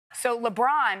So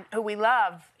LeBron, who we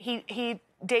love, he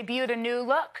debuted a new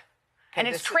look. And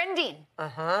it's trending.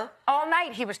 All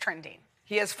night he was trending.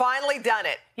 He has finally done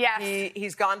it. Yes.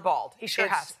 He's gone bald. He sure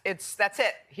has. That's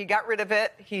it. He got rid of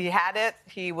it. He had it.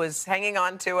 He was hanging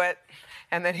on to it.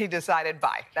 And then he decided,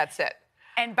 bye. That's it.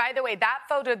 And by the way, that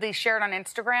photo they shared on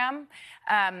Instagram,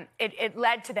 it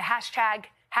led to the hashtag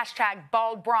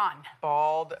Bald Braun.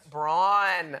 Bald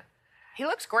Braun. He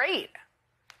looks great.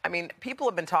 I mean, people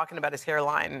have been talking about his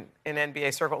hairline in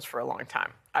NBA circles for a long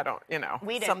time. I don't,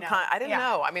 We didn't know. I didn't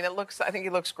know. I mean, I think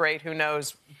he looks great. Who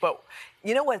knows? But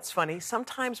you know what's funny?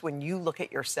 Sometimes when you look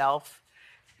at yourself,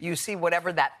 you see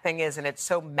whatever that thing is, and it's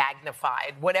so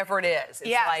magnified. Whatever it is, it's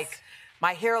like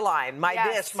my hairline, my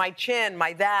this, my chin,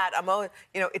 my that.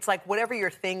 It's like whatever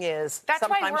your thing is. That's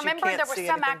why. Remember, you can't there was see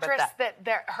some anything but actress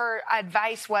that her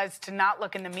advice was to not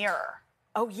look in the mirror.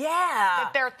 Oh, yeah.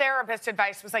 That their therapist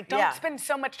advice was like, don't spend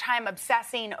so much time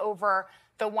obsessing over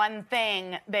the one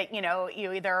thing that,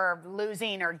 you either are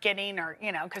losing or getting or,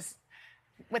 because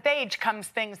with age comes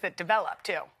things that develop,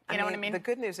 too. You know what I mean? The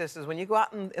good news is when you go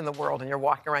out in the world and you're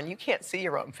walking around, you can't see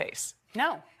your own face.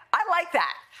 No. I like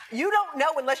that. You don't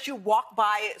know unless you walk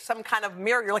by some kind of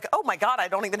mirror. You're like, oh, my God, I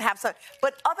don't even have some.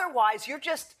 But otherwise, you're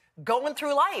just going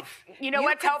through life. You know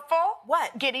what's helpful?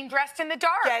 What? Getting dressed in the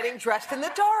dark. Getting dressed in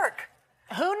the dark.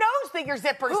 Who knows that your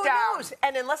zipper's down? Who knows?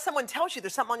 And unless someone tells you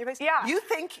there's something on your face, you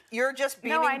think you're just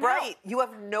beaming bright. You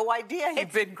have no idea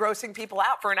you've been grossing people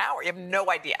out for an hour. You have no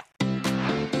idea.